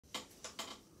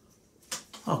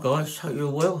Hi guys, hope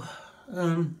you're well.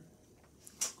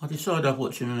 I decided after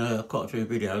watching quite a few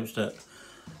videos that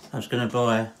I was going to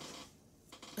buy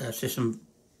a Cison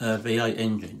V8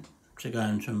 engine to go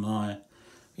into my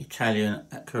Italian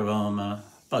Aquarama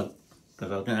boat,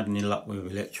 because I didn't have any luck with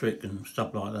electric and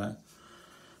stuff like that.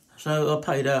 So I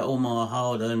paid out all my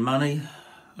hard-earned money.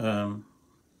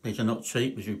 These are not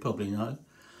cheap, as you probably know.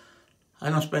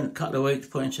 And I spent a couple of weeks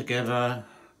putting together,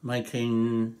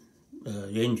 making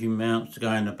the engine mounts to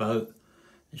go in the boat.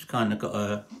 It's kind of got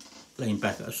to lean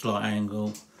back at a slight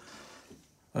angle.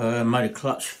 Made a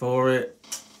clutch for it,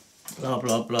 blah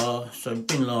blah blah. So it's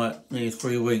been like nearly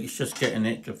 3 weeks just getting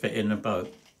it to fit in the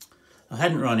boat. I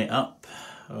hadn't run it up.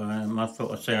 I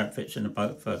thought I'd see how it fits in the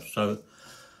boat first. So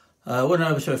I went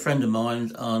over to a friend of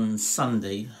mine on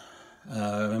Sunday.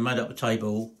 We made up a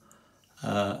table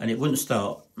and it wouldn't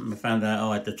start. We found out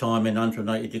I had the timing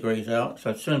 180 degrees out.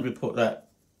 So as soon as we put that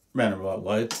round the right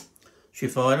way, she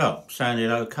fired up. Sounded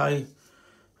okay.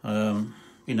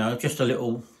 You know, just a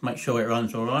little, make sure it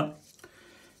runs all right.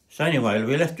 So anyway,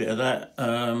 we left it at that.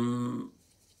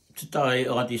 Today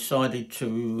I decided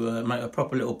to make a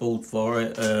proper little board for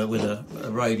it with a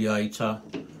radiator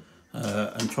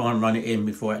and try and run it in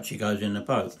before it actually goes in the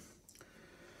boat.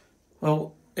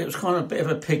 Well, it was kind of a bit of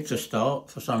a pig to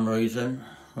start for some reason.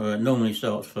 It normally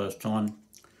starts first time,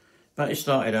 but it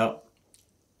started up.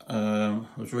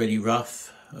 It was really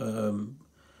rough.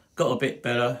 Got a bit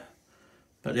better,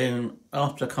 but then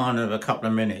after kind of a couple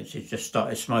of minutes, it just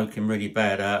started smoking really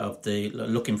bad out of the,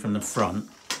 looking from the front,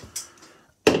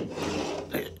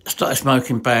 it started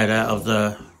smoking bad out of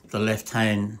the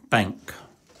left-hand bank.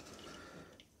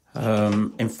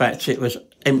 In fact, it was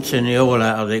emptying the oil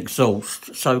out of the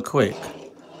exhaust so quick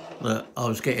that I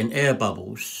was getting air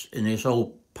bubbles in this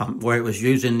oil pump where it was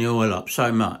using the oil up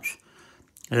so much.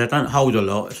 They don't hold a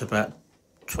lot, it's about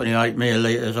 28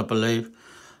 millilitres, I believe.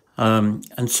 And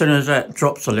as soon as that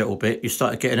drops a little bit, you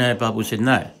start getting air bubbles in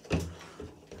there.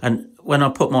 And when I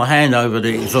put my hand over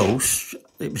the exhaust,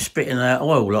 it was spitting out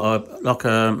oil like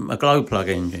a glow plug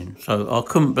engine. So I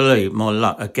couldn't believe my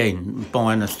luck again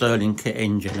buying a Stirlingkit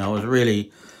engine. I was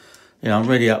really, I'm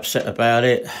really upset about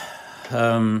it.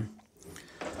 You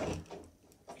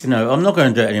know, I'm not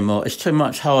going to do it anymore. It's too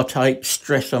much heartache,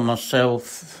 stress on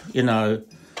myself, you know.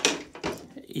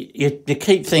 You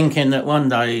keep thinking that one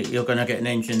day you're going to get an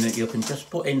engine that you can just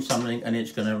put in something and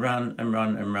it's going to run and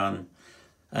run and run.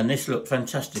 And this looked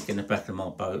fantastic in the back of my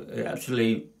boat. It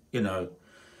actually, you know,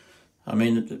 I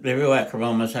mean, the real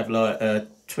Aquaramas have like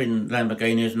twin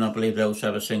Lamborghinis, and I believe they also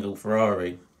have a single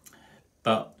Ferrari.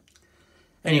 But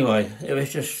anyway, it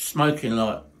was just smoking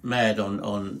like mad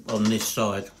on this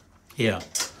side here.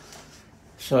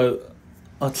 So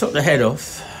I took the head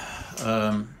off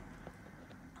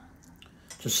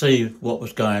to see what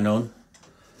was going on.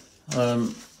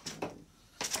 And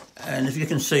if you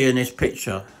can see in this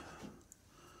picture,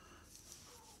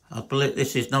 I believe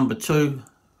this is number 2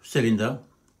 cylinder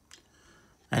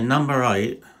and number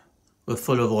 8 were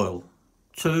full of oil.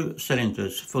 2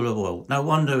 cylinders full of oil. No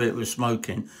wonder it was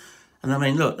smoking. And I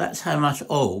mean, look, that's how much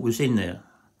oil was in there.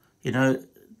 You know,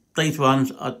 these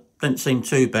ones didn't seem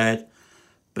too bad,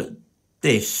 but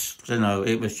this, you know,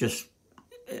 it was just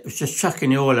chucking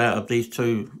the oil out of these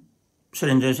 2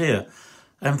 cylinders here.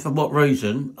 And for what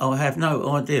reason, I have no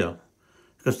idea.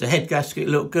 Because the head gasket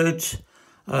looked good.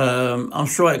 I'm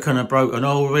sure it couldn't have broke an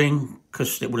oil ring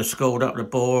because it would have scored up the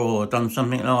bore or done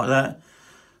something like that.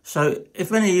 So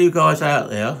if any of you guys out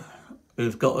there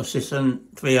who've got a Cison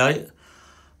V8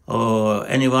 or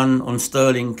anyone on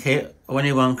Stirlingkit, or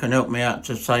anyone can help me out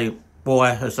to say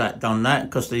why has that done that,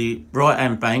 because the right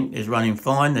hand bank is running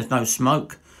fine, there's no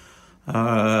smoke.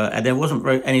 And there wasn't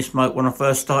any smoke when I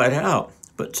first started it out,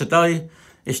 but today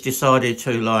it's decided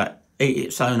to like eat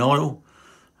its own oil.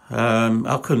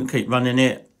 I couldn't keep running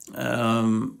it.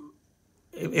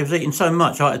 It was eating so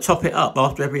much I had to top it up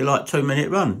after every like 2-minute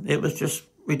run. It was just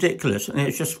ridiculous, and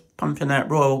it's just pumping out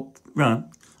raw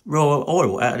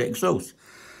oil out of the exhaust.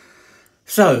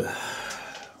 So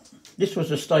this was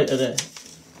the state of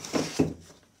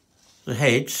the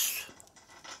heads.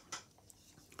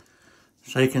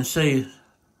 So you can see,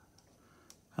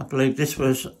 I believe this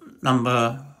was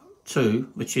number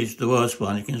 2, which is the worst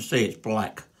one. You can see it's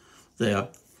black there.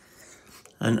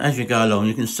 And as you go along,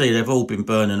 you can see they've all been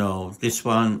burning oil. This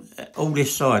one, all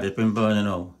this side has been burning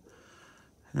oil.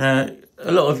 Now,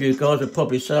 a lot of you guys would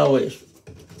probably say, oh, it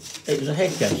was a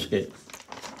head gasket.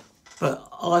 But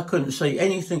I couldn't see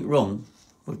anything wrong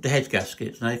with the head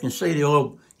gaskets. Now you can see the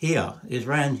oil here is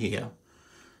round here,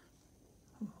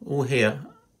 all here,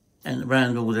 and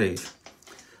around all these.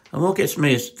 And what gets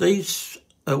me is these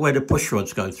are where the push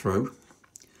rods go through.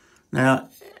 Now,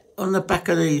 on the back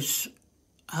of these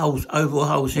holes, oval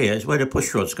holes here, is where the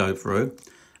push rods go through.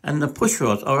 And the push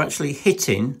rods are actually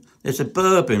hitting, there's a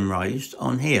burr been raised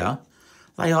on here.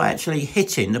 They are actually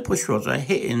hitting, the push rods are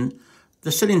hitting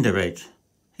the cylinder head.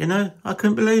 You know, I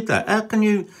couldn't believe that. How can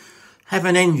you have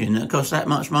an engine that costs that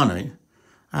much money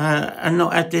and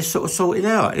not have this sort of sorted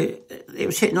out? It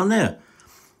was hitting on there.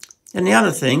 And the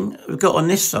other thing we've got on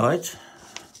this side,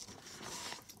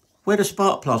 where the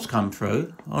spark plugs come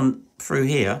through, through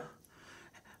here,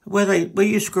 where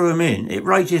you screw them in, it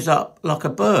raises up like a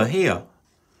burr here.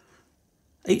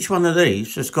 Each one of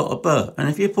these has got a burr, and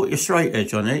if you put your straight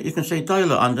edge on it, you can see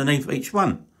daylight underneath each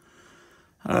one.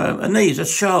 And these are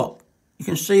sharp. You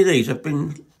can see these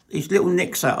little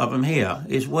nicks out of them here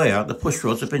is where the push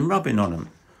rods have been rubbing on them.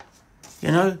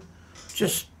 You know,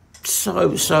 just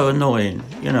so annoying,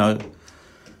 you know.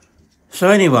 So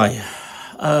anyway,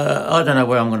 I don't know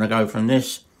where I'm going to go from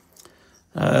this.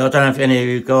 I don't know if any of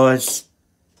you guys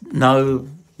know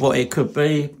what it could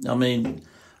be. I mean,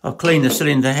 I've cleaned the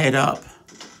cylinder head up.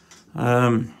 I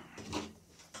don't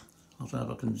know if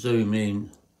I can zoom in.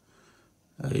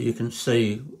 You can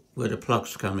see where the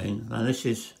plugs come in. Now this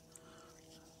is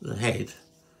the head.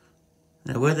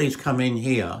 Now where these come in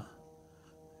here,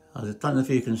 I don't know if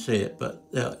you can see it, but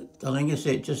I think you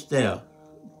see it just there.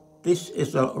 This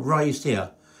is raised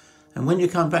here. And when you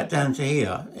come back down to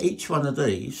here, each one of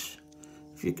these,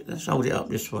 let's hold it up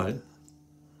this way.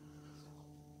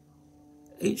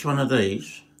 Each one of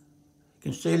these, you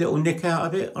can see a little nick out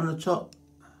of it on the top.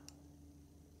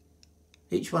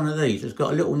 Each one of these has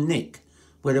got a little nick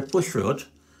where the push rod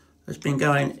has been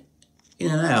going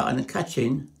in and out and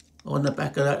catching on the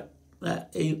back of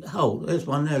that hole. There's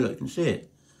one there, look, you can see it.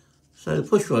 So the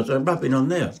push rods are rubbing on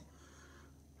there.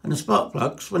 And the spark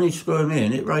plugs, when you screw them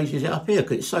in, it raises it up here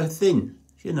because it's so thin.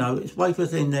 You know, it's wafer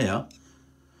thin there.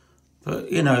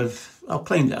 But, you know, I've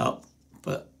cleaned it up.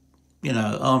 But, you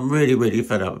know, I'm really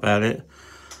fed up about it.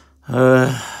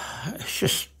 It's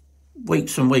just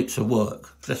weeks and weeks of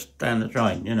work just down the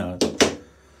drain, you know.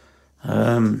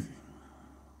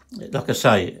 Like I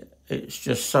say, it's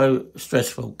just so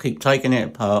stressful. Keep taking it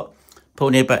apart,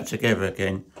 putting it back together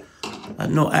again,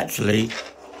 and not actually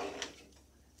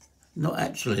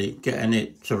getting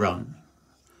it to run.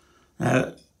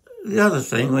 Now, the other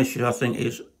thing, which I think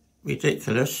is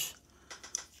ridiculous,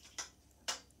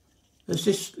 there's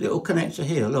this little connector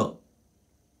here, look.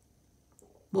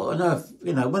 What on earth,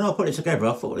 you know, when I put it together,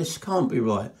 I thought, this can't be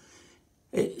right.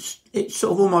 It's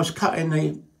sort of almost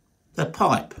cutting the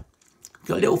pipe.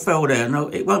 Got a little fell there,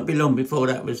 and it won't be long before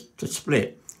that was to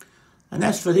split. And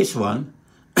as for this one,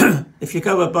 if you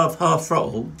go above half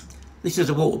throttle, this is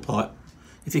a water pipe.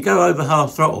 If you go over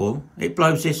half throttle, it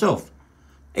blows this off.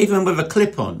 Even with a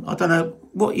clip on, I don't know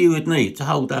what you would need to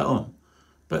hold that on.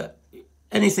 But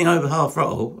anything over half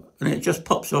throttle, and it just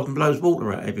pops off and blows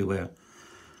water out everywhere.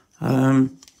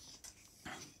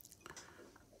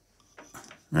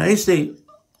 Now here's the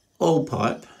oil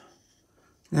pipe.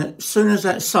 Now as soon as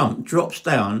that sump drops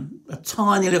down a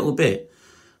tiny little bit,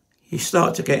 you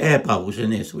start to get air bubbles in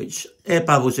this, which air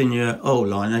bubbles in your oil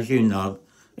line, as you know,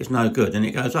 is no good. And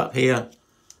it goes up here.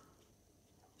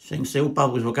 So you can see all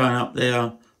bubbles were going up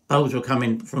there. Bubbles were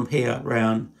coming from here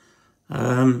round.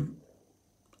 I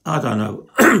don't know.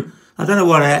 I don't know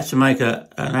why they had to make an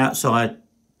outside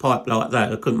pipe like that.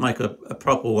 They couldn't make a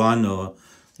proper one, or,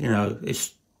 you know,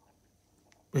 it's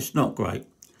not great.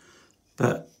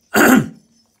 But I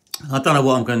don't know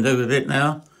what I'm going to do with it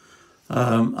now.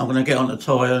 I'm going to get on the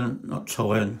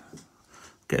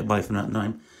get away from that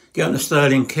name. Get on the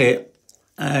Stirlingkit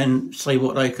and see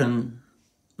what they can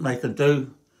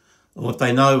do, or if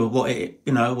they know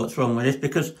what's wrong with this,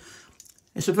 because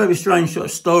it's a very strange sort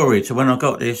of story to when I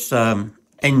got this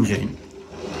engine.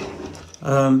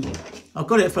 I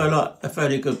got it for like a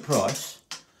fairly good price,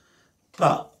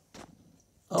 but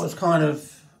I was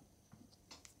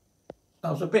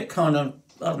a bit kind of,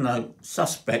 I don't know,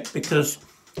 suspect, because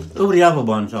all the other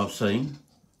ones I've seen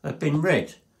have been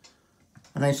red.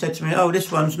 And they said to me, oh,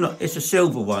 this one's not, it's a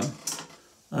silver one.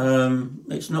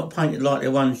 It's not painted like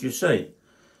the ones you see.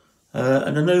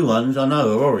 And the new ones I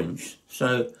know are orange.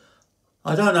 So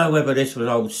I don't know whether this was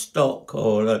old stock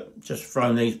or just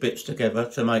thrown these bits together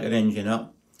to make an engine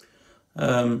up.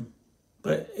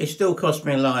 But it still cost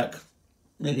me like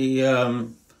nearly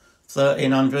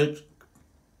 1,300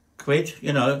 quid,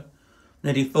 you know,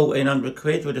 nearly 1,400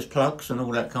 quid with its plugs and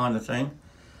all that kind of thing.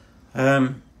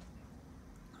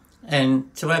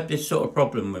 And to have this sort of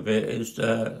problem with it is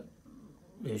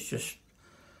it's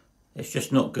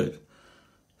just not good.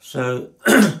 So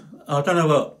I don't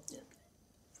know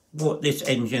what this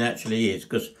engine actually is,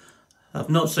 because I've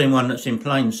not seen one that's in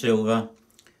plain silver.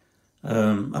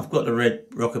 I've got the red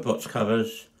rocker box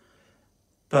covers,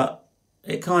 but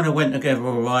it kind of went together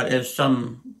all right. There's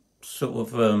some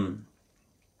sort of,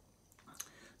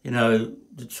 you know,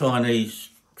 the Chinese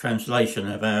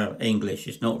translation of our English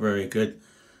is not very good.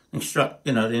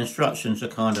 You know, the instructions are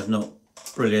kind of not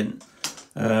brilliant,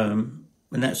 and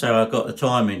that's how I got the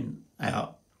timing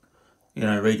out. You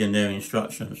know, reading their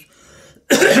instructions.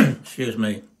 Excuse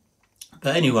me.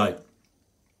 But anyway,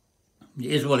 it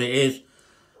is what it is.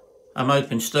 I'm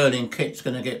hoping Stirlingkit's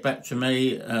going to get back to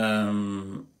me.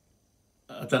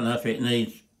 I don't know if it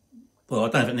needs, well, I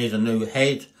don't know if it needs a new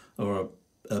head or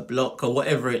a block or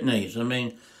whatever it needs. I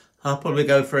mean, I'll probably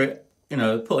go for it, you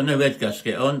know, put a new head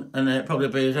gasket on and it'll probably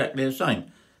be exactly the same.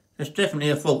 There's definitely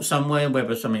a fault somewhere,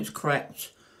 whether something's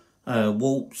cracked,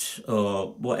 warped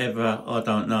or whatever, I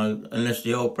don't know, unless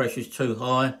the oil pressure's too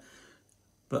high.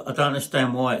 But I don't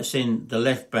understand why it's in the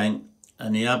left bank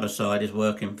and the other side is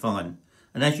working fine.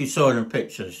 And as you saw in the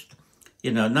pictures,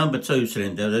 you know, number 2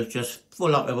 cylinder, they're just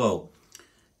full up with oil.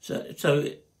 So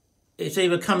it's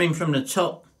either coming from the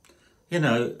top, you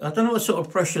know, I don't know what sort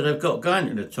of pressure they've got going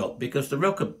to the top, because the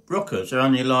rockers are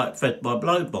only like fed by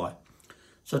blow-by.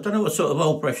 So I don't know what sort of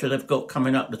oil pressure they've got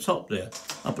coming up the top there.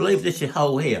 I believe this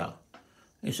hole here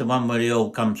is the one where the oil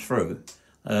comes through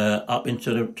up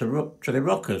into the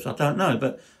rockers. I don't know,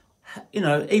 but you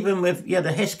know, even with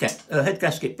the head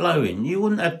gasket blowing, you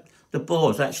wouldn't have the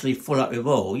bores actually full up with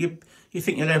oil. You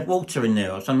think you'd have water in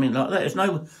there or something like that. There's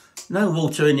no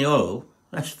water in the oil.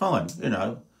 That's fine, you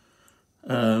know.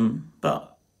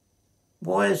 But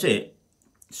why is it,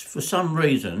 for some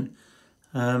reason,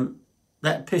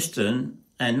 that piston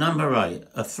and number 8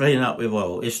 are filling up with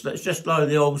oil? It's just like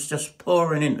the oil's just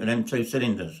pouring into them 2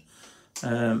 cylinders.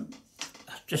 I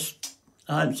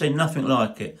haven't seen nothing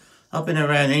like it. I've been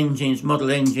around engines,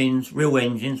 model engines, real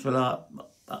engines for like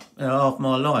half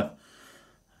my life.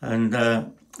 And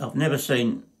I've never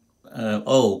seen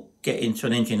oil get into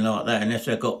an engine like that unless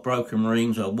they've got broken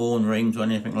rings or worn rings or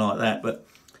anything like that. But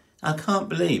I can't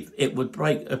believe it would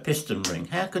break a piston ring.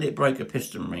 How could it break a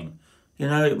piston ring? You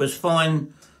know, it was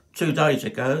fine 2 days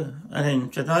ago, and then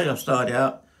today I started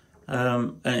out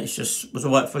and it just was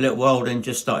all right for a little while, then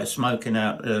just started smoking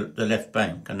out the left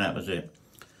bank, and that was it.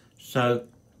 So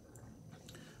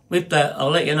with that, I'll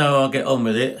let you know how I get on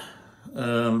with it.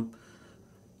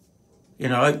 You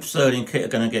know, I hope Stirlingkit are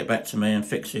going to get back to me and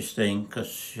fix this thing,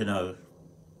 because, you know,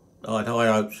 I had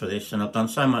high hopes for this, and I've done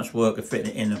so much work of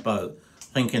fitting it in the boat,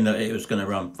 thinking that it was going to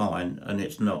run fine, and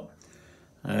it's not.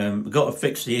 We've got to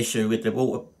fix the issue with the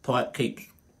water pipe keeps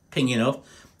pinging off.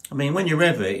 I mean, when you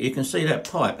rev it, you can see that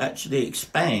pipe actually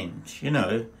expands, you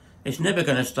know. It's never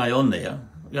going to stay on there.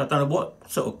 I don't know what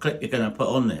sort of clip you're going to put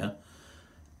on there.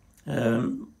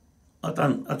 I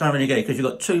don't really get it, because you've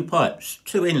got 2 pipes,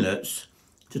 2 inlets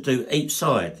to do each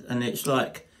side, and it's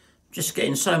like just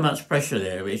getting so much pressure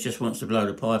there, it just wants to blow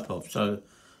the pipe off. So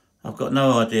I've got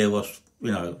no idea what's,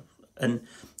 you know, and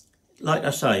like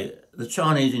I say, the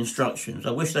Chinese instructions,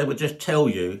 I wish they would just tell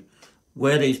you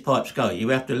where these pipes go. You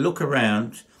have to look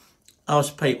around,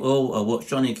 ask people, or watch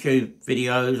Johnny Q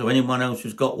videos, or anyone else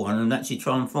who's got one, and actually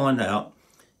try and find out.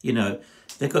 You know,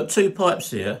 they've got 2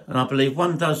 pipes here, and I believe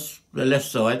one does the left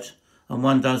side and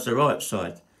one does the right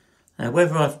side. Now,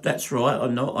 whether that's right or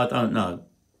not, I don't know.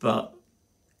 But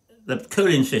the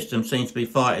cooling system seems to be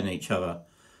fighting each other.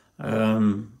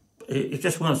 It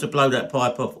just wants to blow that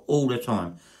pipe off all the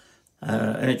time.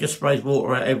 And it just sprays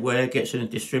water out everywhere, gets in a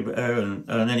distributor, and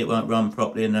then it won't run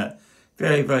properly. And that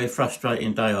very, very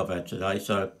frustrating day I've had today.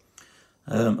 So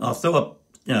I thought I'd,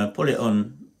 you know, put it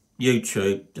on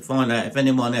YouTube to find out if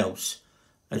anyone else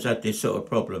has had this sort of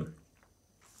problem.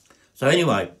 So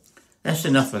anyway, that's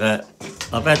enough of that.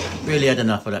 I've really had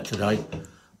enough of that today.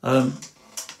 I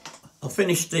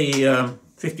finished the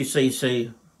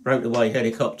 50cc broke away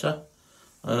helicopter.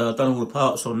 I've done all the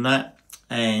parts on that,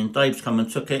 and Dave's come and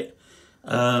took it.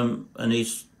 And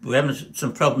we're having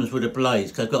some problems with the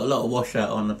blades, because I've got a lot of washout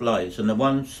on the blades, and the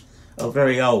ones are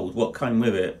very old, what came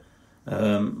with it.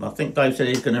 I think Dave said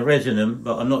he's going to resin them,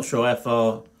 but I'm not sure how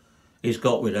far he's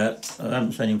got with that. I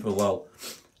haven't seen him for a while.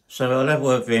 So I'll have a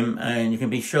word with him, and you can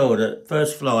be sure that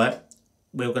first flight,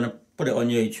 we're going to put it on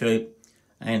YouTube,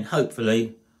 and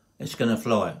hopefully it's going to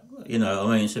fly. You know,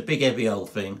 I mean, it's a big heavy old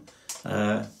thing.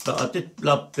 But I did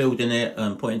love building it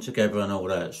and putting it together and all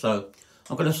that. So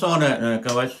I'm going to sign out now,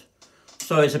 guys.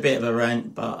 Sorry it's a bit of a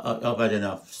rant, but I've had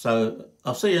enough. So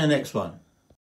I'll see you in the next one.